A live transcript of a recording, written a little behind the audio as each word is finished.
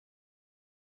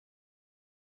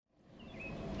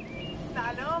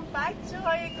سلام بچه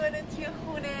های گل توی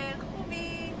خونه.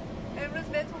 خوبی؟ امروز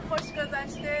بهتون خوش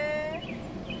گذشته؟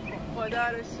 خدا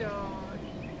رو شکر.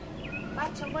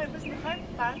 بچه ما امروز میخوایم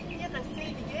براتون یه قصه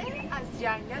دیگه از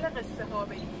جنگل قصه ها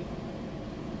بگیم.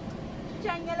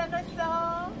 جنگل قصه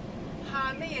ها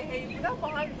همه حیوونا با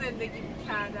هم زندگی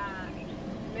میکردن،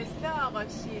 مثل آقا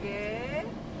شیره،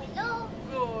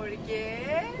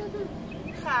 گرگه،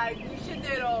 خرگوش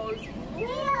درازگوش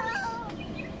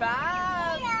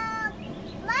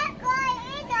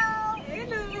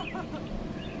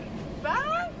و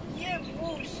یه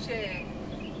موشه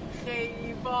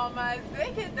خیلی بامزه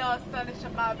که داستانش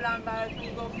قبلا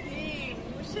براتون گفتیم.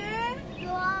 موشه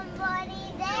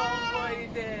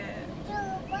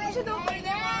دوباریده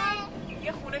هم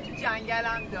یه خونه تو جنگل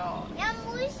هم داشت. یا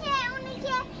موشه اونی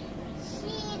که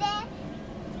شیره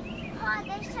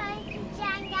پادشاهی تو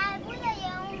جنگل بود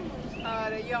یا اون موشه؟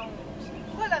 آره یا اون موشه.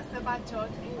 خلاصه بچه ها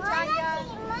تو این جنگل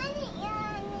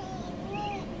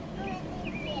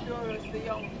درسته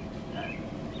یا اون.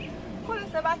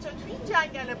 خلاصه بچه ها تو این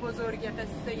جنگل بزرگ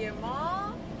قصه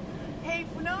ما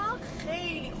حیوونا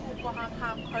خیلی خوب با هم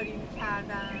همکاری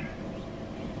میکردن.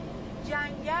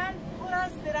 جنگل پر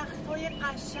از درختای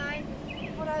قشنگ،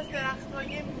 پر از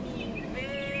درختای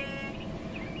میوه،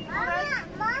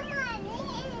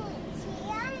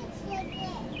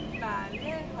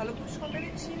 بله. حالا گوش کن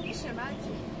ببین چی میشه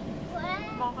متی.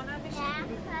 ماهانم میشه.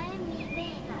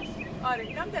 آره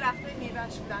اینم درختای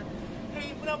میوهش بودن.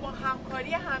 حیوونا با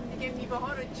همکاری همدیگه میوه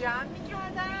ها رو جمع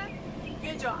میکردن،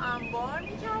 یه جا انبار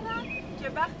میکردن که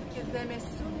وقتی که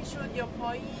زمستون میشد یا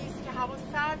پاییز که هوا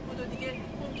سرد بود و دیگه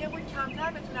ممکن بود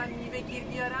کمتر بتونن میوه گیر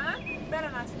بیارن،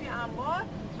 برن از توی انبار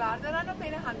بردارن و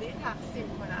بین همدیگه تقسیم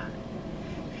کنن.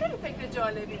 خیلی فکر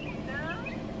جالبی بود نه؟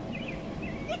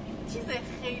 یک چیز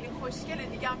خیلی خوشگل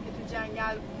دیگه هم که تو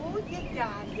جنگل بود، یک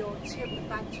دریاچه بود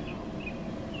بچه ها.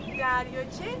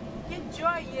 دریاچه یه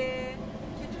جاییه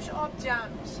که توش آب جمع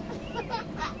میشه.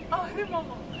 آره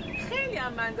ماما خیلی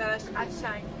هم منظرش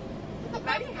قشنگ،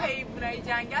 ولی حیوانای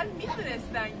جنگل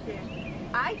میدونستن که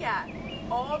اگر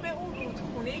آب اون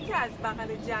رودخونه‌ای که از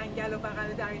بغل جنگل و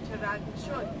بغل دریاچه رد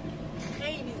میشد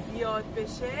خیلی زیاد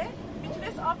بشه،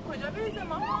 میتونست آب کجا بریزه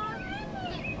ماما؟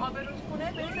 آب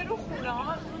رودخونه بریزه رو خونه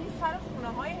ها، روی سر خونه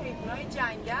های حیوانای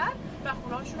جنگل و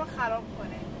خونه هاشون رو خراب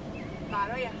کنه.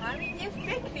 برای همین یه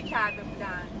فکری کرده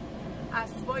بودن.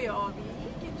 اسبای آبی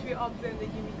که توی آب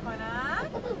زندگی میکنن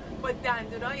با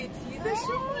دندونای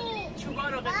تیزشون چوبا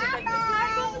رو قطع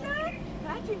کرده بودن.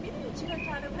 متی میدونی چی رو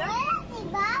کرده بودن؟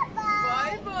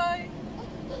 بای بای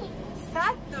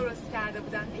سد درست کرده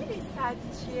بودن. میدونی سد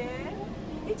چیه؟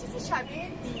 یه چیزی شبیه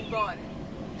دیواره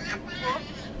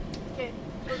که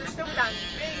گذاشته بودن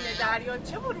بین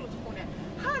دریاچه و رودخونه.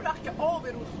 هر وقت که آب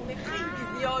رودخونه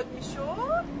خیلی زیاد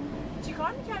میشد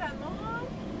چیکار میکردن مامان؟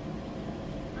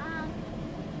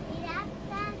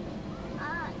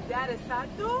 در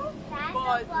سد رو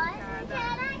باز میکردن.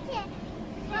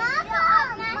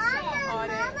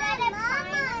 آره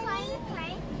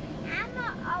اما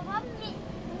آقا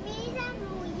میزن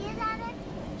روی ذره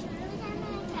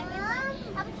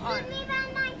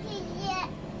میبندن که یه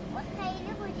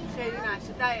خیلی بودی خیلی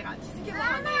نشه. دقیقا چیزی که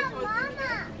مامان داره توضیح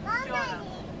میده جانم.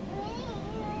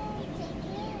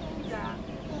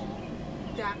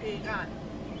 دقیقا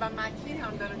و متین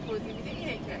هم داره توضیح میده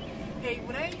اینه که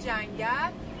حیوانای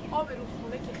جنگل آب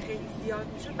رودخونه که خیلی زیاد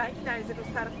میشد برای که نریزه رو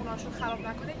سر خونه هاشون خراب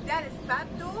نکنه، در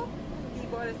سد و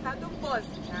دیوار سد رو باز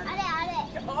میکرد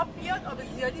که آب بیاد، آب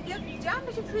زیادی بیاد جمع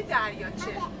بشه توی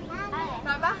دریاچه. و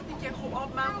وقتی که خوب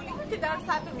آب معمولی بود که در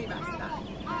سد رو میبستن.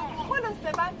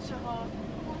 خلاصه بچه ها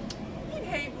این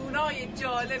حیوانای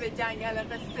جالب جنگل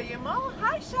قصه ما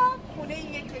هر شب خونه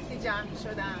یک کسی جمع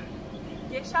میشدن.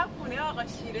 یه شب خونه آقا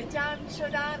شیره جمع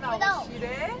میشدن و آقا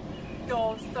شیره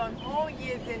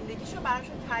داستان‌های زندگیشو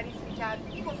براشون تعریف میکرد.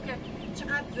 میگفت که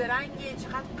چقدر زرنگه،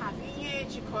 چقدر قویه،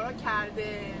 چی کارا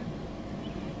کرده.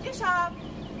 یه شب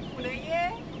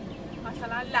خونه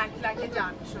مثلا لک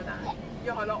جمع شدن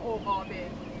یا حالا عقابه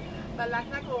و لک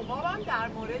عقاب هم در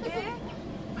مورد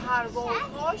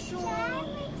پروازهاشون.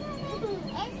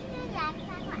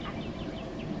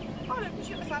 آره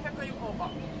میشه مثلا فکر کنیم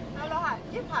عقاب حالا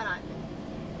یه پرنده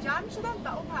جمع شدن و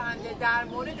اون پرنده در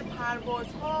مورد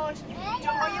پروازهاش،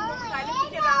 جاهای مختلفی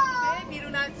که رفته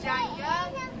بیرون از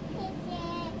جنگل.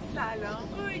 سلام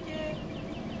گرگه.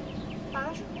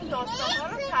 براشون اون داستان‌ها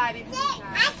رو تعریف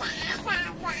می‌کرد.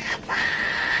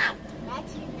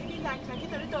 متین ببین لک‌لکه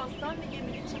داره داستان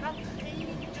میگه چقدر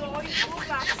خیلی جاهای دور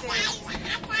رفته.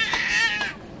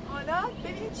 حالا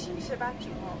ببینید چی میشه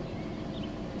بچه‌ها.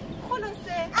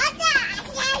 خلاصه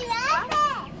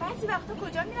بعضی وقتا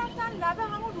کجا میرفتن؟ لب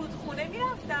همون رودخونه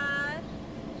میرفتن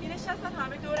می‌نشستن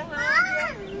همه دور هم.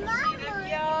 شیره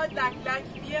بیاد،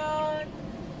 دک بیاد،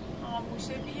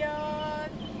 موشه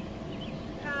بیاد،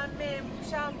 همه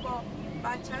موشم با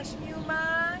بچهش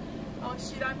میومد،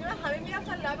 شیرم میومد، همه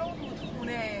میرفتن لب اون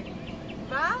رودخونه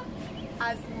و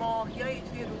از ماهیایی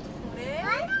توی رودخونه.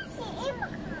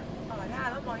 آره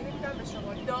الان ماهی نمیدم به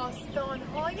شما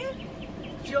داستان‌های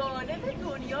جالب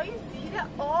دنیای زیر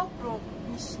آب رو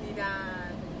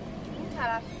میشنیدن. اون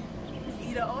طرف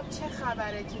زیر آب چه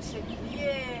خبره، چه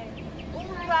شکلیه، اون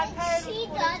برتر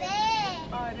رودخونه.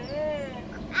 آره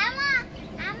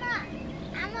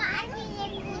اما اگه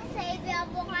یک روزی بیا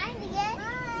بخورم دیگه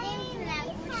نمیتونم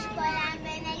گوش کنم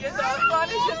به یه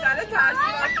داستانش یه ذره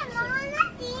ترسناک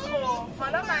میشه. خب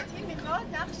حالا متین میخواد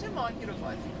نقش ماهی رو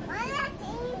بازی کنه.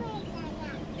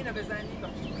 اینو بزنی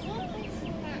باشه.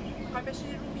 میخوای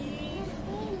بشینی رو میز؟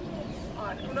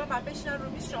 آره اونا باید بشینن رو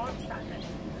میز، شما بستنه.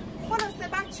 خلاصه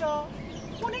بچه‌ها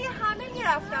خونه همه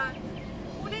میرفتن،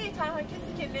 خونه تنها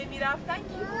کسی که نمیرفتن کی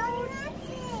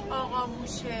بود؟ آقا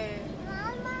موشه.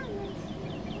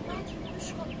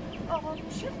 آقا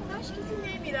موشه خونهش کسی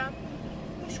نمیرفت.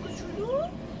 موش کوچولو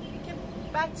که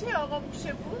بچه آقا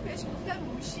موشه بود بهش گفتن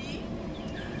موشی.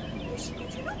 موشی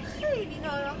کوچولو خیلی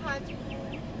ناراحت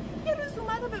بود. یه روز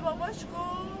اومد و به باباش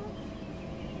گفت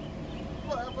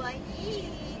بابایی،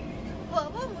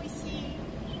 بابا موشی.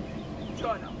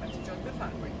 جانم بچه جان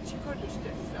بفرمایید چی کار داشته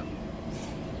عزیزم؟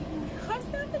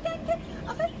 خواستم بگم که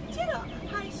آخه چرا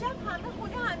هر شب همه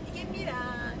خونه هم دیگه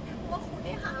میرن، ما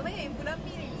خونه همه حیوونا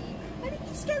میریم ولی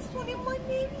هیچ کس خونه ما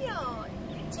نمیاد.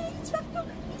 چرا هیچ وقت تو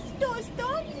هیچ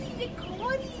داستانی، یه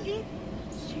کاری، یه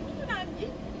چی میدونم یه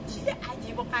چیز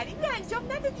عجیب و غریبی انجام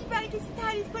ندادی برای کسی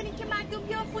تعریف کنی که مردم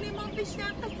بیان خونه ما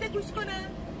بشنن قصه گوش کنن؟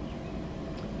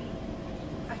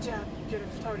 عجب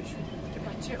گرفتاری شدیم که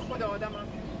بچه خود آدمم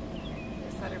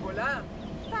پسر گلم.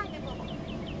 بله بابا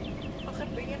آخه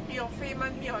به این قیافه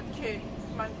من میاد که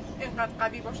من اینقدر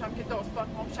قوی باشم که داستان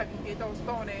هم شبیه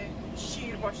داستان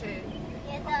شیر باشه،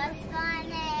 یه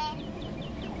داستان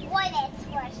خودت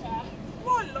باشه.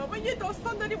 والا ما یه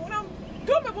داستان داریم اونم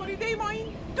دم بریده ما، این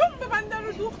دم به بندر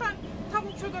رو دوختن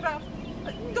تموم شد و رفت.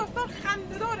 این داستان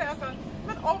خنده داره اصلا،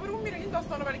 من آبروم میره این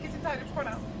داستان رو برای کسی تعریف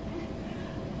کنم.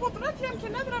 قدرتی هم که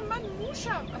ندارم، من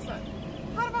موشم اصلا.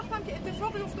 هر وقتم که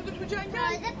اتفاقی افتاده تو جنگل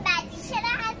تازه بدی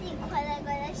چرا از این کلا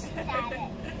گذاشتی سره.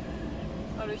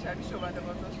 آره شبیه شعبده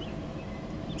بازاش.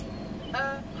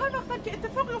 هر وقتم که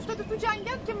اتفاقی افتاده تو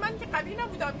جنگل که من که قوی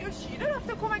نبودم، یا شیره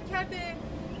رفته کمک کرده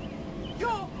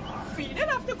یا فیله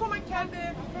رفته کمک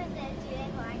کرده.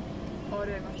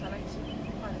 آره مثلا چی؟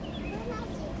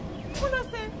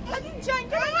 خلاصه از این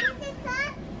جنگل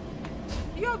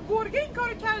یا گرگه این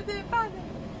کارو کرده. بله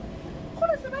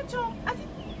خلاصه بچه‌ها از این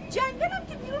جنگلم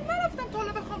که بیرون نرفتم تا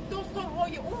حالا بخوام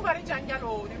داستان‌های اون ور جنگل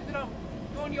رو نمیدونم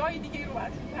دنیای دیگه رو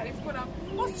براتون تعریف کنم.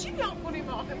 باز چی بیان کنیم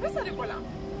آخه پسر گلم؟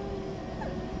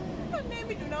 من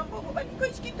نمیدونم بابا، ولی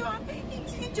کاش که تو هم این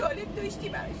چیزی جالب داشتی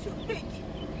براشون بگی.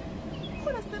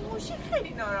 خلاصه موشی خیلی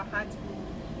ناراحت بود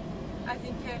از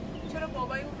اینکه چرا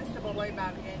بابای اون مثل بابای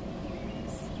بقیه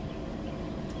نیست.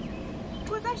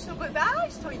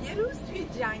 گذشت تا یه روز توی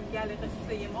جنگل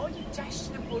قصه ما یه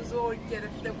جشن بزرگ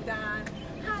گرفته بودن،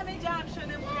 همه جمع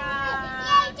شده بودن.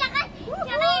 چقدر یه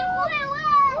فیل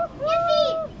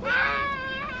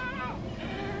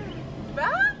و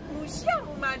موشی هم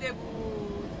اومده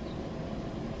بود،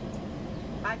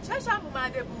 بچهش هم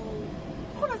اومده بود.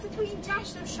 خلاصه تو این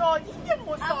جشن و شادی یه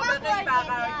مسابقه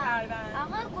برقرار کردن.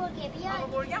 آقا گرگه بیاد. آقا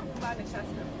گرگه هم اونور نشسته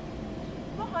بود.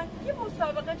 واقعا یه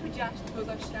مسابقه تو جشن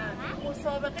گذاشتن.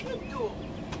 مسابقه 2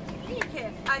 این که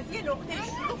از یه نقطه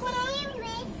شروع کنن.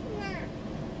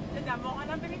 نه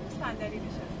واقعا ببین تو صندلی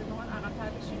نشسته، واقعا عقب‌تر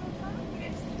بشین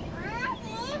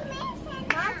لطفا.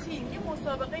 متین یه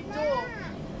مسابقه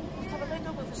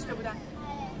 2 گذاشته بودن.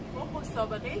 با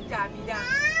مسابقه دویدن.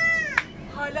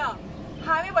 حالا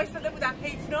همه وایساده بودن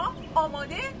حیفنا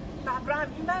آماده، ببرا هم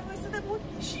این بر وایساده بود،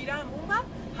 شیره هم اون بر،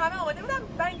 همه آماده بودن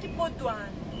برای اینکه بدوئن.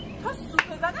 تا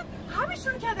سوتو زدن همه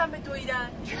شروع کردن به دویدن.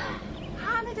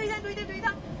 همه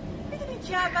دویدن. میدونی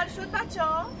کی اول شد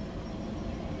بچه‌ها؟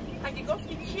 اگه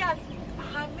گفتی کی از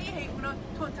همه حیوانات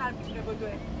تندتر میتونه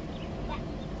بدوه؟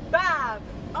 ببر.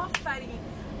 آفرین،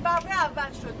 ببر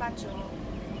اول شد بچه‌ها.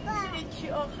 میدونید کی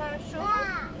آخر شد؟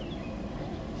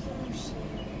 موشه.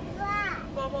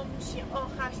 بابا موشی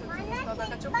آخر شد تو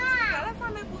مسابقه، چون موشی درست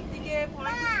همه بود دیگه.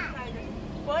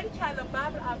 باری کلا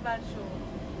ببر اول شد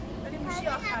ولی موشی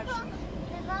آخر شد.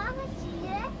 نگاه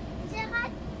چیه؟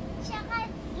 چقدر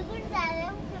زور زده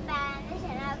بود که برنده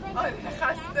شد. آره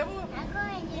خسته بود.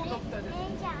 افتاده.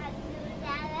 چقدر زور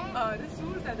زده. آره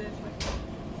زور زده.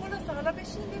 خلاصه حالا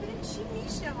بشین ببینیم چی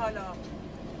میشه. حالا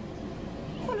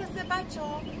خلاصه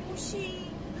بچه‌ها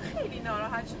موشی خیلی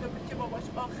ناراحت شده بود که باباش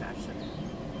آخر شده.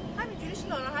 همینجوریش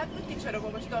ناراحت بود که چرا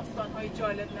باباش داستان‌های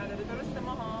جالب نداره. درسته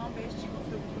ما بهش چی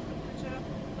گفته بود؟ چرا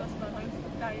داستان‌های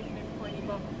خوب تعریف نمی‌کنی،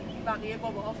 با بقیه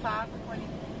باباها فرق می‌کنی؟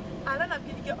 الان هم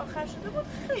که دیگه آخر شده بود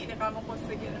خیلی غم و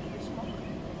غصه گرفتش ما.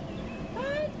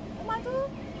 بعد اومد و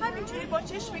همینجوری با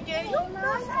چشم گریه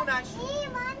رفت خونش.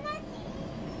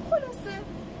 خلاصه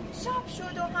شب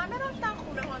شد و همه رفتن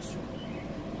خونه هاشون.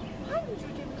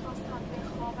 همینجور که میخواستن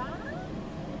بخوابن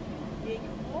یک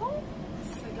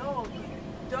صدای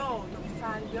داد و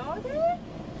فریاده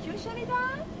کیو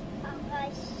شنیدن؟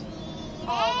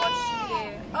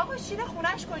 آقا شیره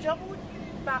خونش کجا بود؟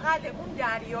 بغل اون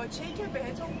دریاچه‌ای که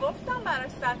بهتون گفتم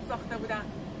براش سد ساخته بودن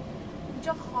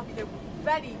اونجا خوابیده بود.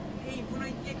 ولی حیوونا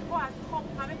یکو از خواب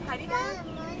همه پریدن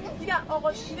دیدن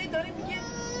آقا شیره داره میگه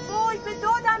وای به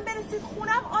دادم برسید،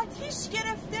 خونم آتیش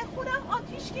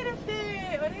گرفته.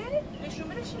 آره نشون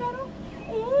بده شیره رو.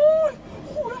 اوه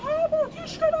خونم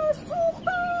آتیش گرفت،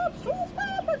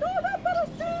 سوختم به دادم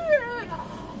برسید.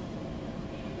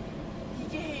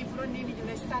 دیگه حیوونا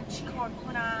نمیدونستن چی کار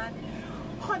کنن.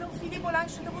 خانم فیلی بلند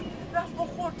شده بود رفت با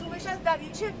خورتومش از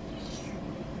دریاچه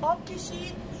آب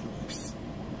کشید،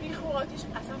 ریخ و آتیش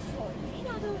اصلا فایده‌ای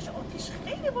نداشت. آتیش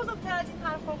خیلی بزرگتر از این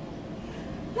حرفا بود.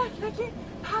 لک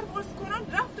پرواز کنان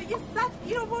رفت و یه سطل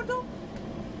گیر آورد و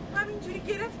همینجوری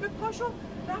گرفت به پاشو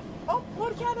رفت آب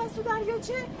پر کرد از تو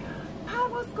دریاچه.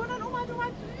 پرواز کنان اومد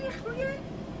ریخ روی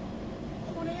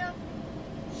خونه هم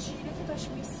شیره که داشت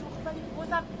میسوخت. ولی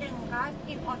بازم انقدر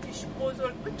این آتیش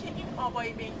بزرگ بود که این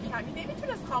آبای به این کمی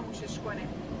نمیتونست خاموشش کنه.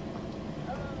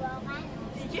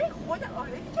 دیگه خود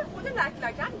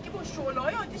لکلکن دیگه با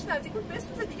شعله‌های آتیش نزدیک بود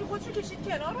بسوزه. دیگه خودش رو کشید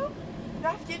کنار و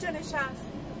رفت یه جا نشست.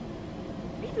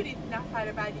 میدونید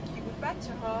نفر بعدی کی بود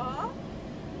بچه ها؟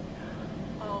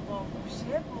 آقا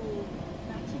موشه بود.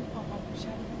 نکین آقا موشه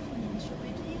رو میشو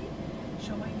بگی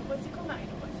شما اینو بازی کن من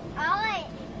اینو بازی کن.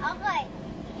 آقای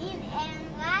این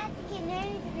انقدر که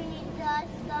نمیدونید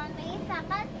داستان بگی،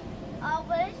 فقط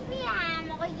آقایش میره هر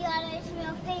موقع یارش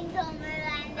میفته این دوم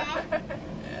ببنده.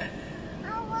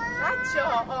 بچه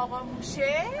ها آقا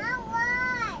موشه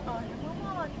آره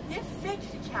مامان یه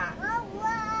فکر کرد.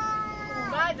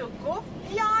 اومد و گفت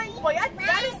بیاین باید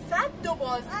در سد رو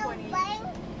باز کنیم.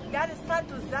 در سد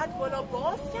رو زد بالا،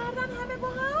 باز کردن همه با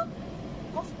هم.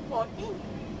 گفت با این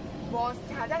باز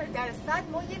کردن در سد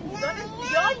ما یه میزان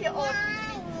زیادی آب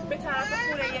میتونیم به طرف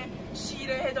خونه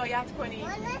شیره هدایت کنیم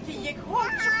که یک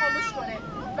آتیش خاموش کنه.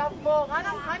 و واقعا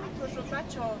هم همینطور شد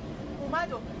بچه ها.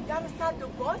 اومد و در سد رو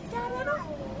باز کردن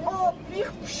و آب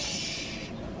ریخت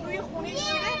روی خونه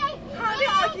شیره،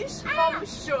 همه آتیش خاموش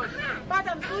شد.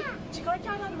 بعدم زود چیکار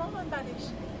کردن مامان؟ بعدش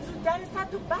زود در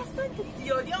سد رو بستن که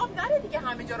زیادی آب نره دیگه،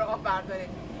 همه جا رو آب برداره.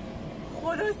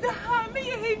 خلاصه همه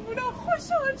حیوونا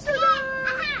خوشحال شدن،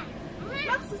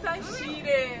 مخصوصا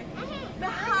شیره به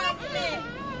همه.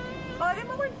 آره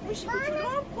مامان موشی کوچولو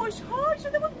هم خوشحال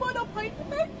شده بود، بالا پایین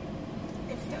بود،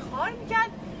 افتخار میکرد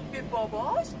به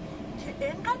باباش که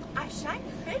اینقدر قشنگ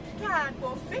فکر کرد.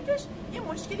 با فکرش یه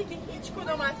مشکلی که هیچ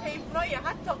کدوم از حیوانای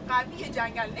حتی قوی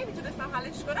جنگل نمیتونستن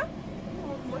حلش کنن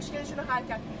مشکلشون رو حل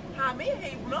کرد. همه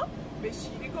حیوانا به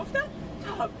شیری گفتن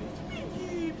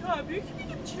تبریک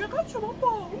میگیم چقدر شما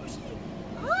باهوشی.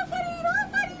 آفرین.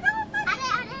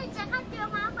 آره چقدر شما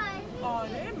باهوشی.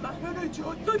 آره منو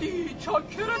نجات دادی،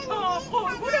 چاکرتم،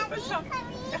 قربونت بشم.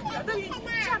 اختیار دارین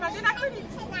چمده نکنید.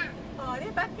 آره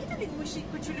بعد میدونید موشی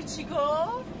کوچولو چی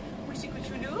گفت؟ موشی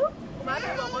کوچولو اومد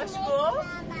به باباش گفت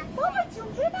بابا جون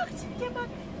ببخشید که من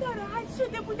ناراحت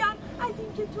شده بودم از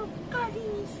اینکه تو قوی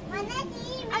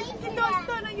نیستی، از اینکه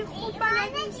داستانای خوب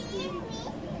بلد نیستی.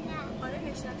 آره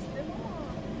نشسته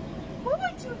بابا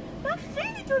جون من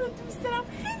خیلی تو رو دوست دارم،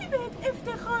 خیلی بهت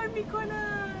افتخار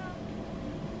میکنم.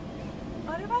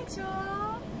 آره بچه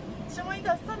ها شما این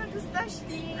داستان رو دوست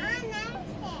داشتی؟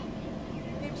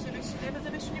 نمیشه بشینه،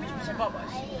 بذار بشونیمش میشه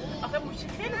باباش. آخه موشی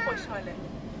خیلی خوشحاله.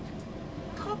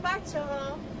 خب بچه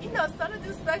ها این داستان رو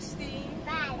دوست داشتی؟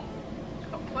 بله.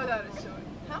 خب خدا رو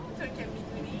شکر. همونطور که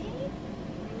میدونی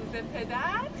روز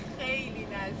پدر خیلی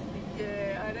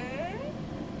نزدیکه. آره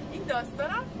این داستان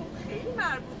هم خیلی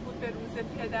مربوط بود به روز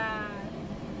پدر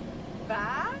و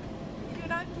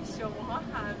میدونم که شماها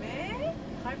همه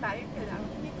میخواین برای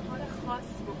پدرتون یک کار خاص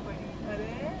بکنید.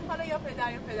 آره حالا یا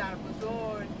پدر یا پدر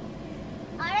بزرگ.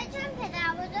 آره چون پدر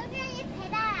بزرگ یه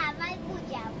پدر اول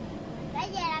بود و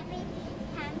یه رفتی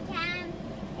کم کم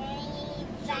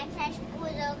بچهش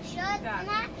بزرگ شد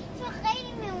نه چون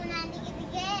خیلی میمونن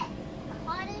دیگه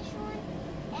کارشون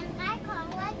انقدر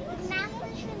کارواردی بود نه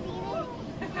خودشون دیگه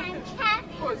کم کم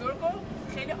بزرگ و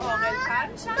خیلی عاقل‌تر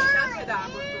میشن، پدر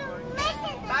بزرگ.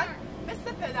 بعد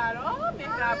مثل پدرها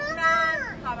مهربونن،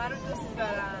 همه رو دوست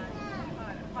دارن.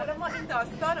 حالا ما این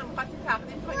داستان رو می‌خواستیم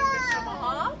تقدیم کنیم به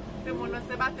شماها به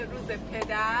مناسبت روز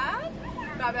پدر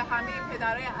و به همه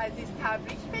پدرای عزیز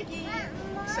تبریک بگیم.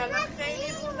 انشالله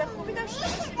خیلی روز خوبی داشته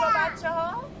باشید با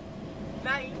بچه‌ها و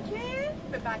اینکه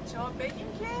به بچه‌ها بگیم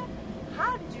که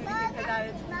هر جوری که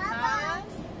پدرتون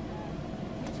هست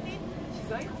میتونید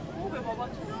چیزای خوب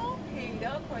باباتون رو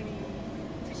پیدا کنید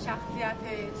تو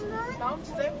شخصیتش و اون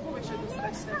چیزای خوبش رو دوست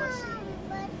داشته باشید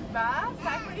و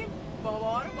سعی کنیم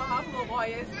بابا رو با هم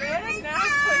مقایسه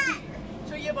نکنیم،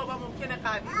 چون یه بابا ممکنه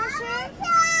قوی باشه.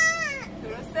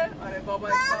 درسته؟ آره بابا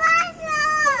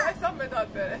حساب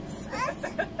مداد برس.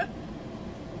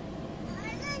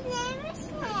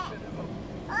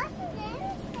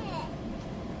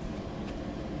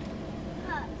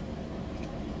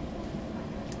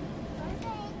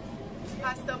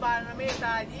 پس تا برنامه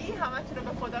بعدی همتون رو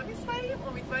به خدا میسپاریم.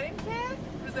 امیدواریم که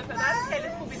روز پدر خیلی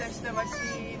خوبی داشته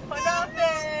باشید.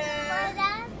 خداحافظ.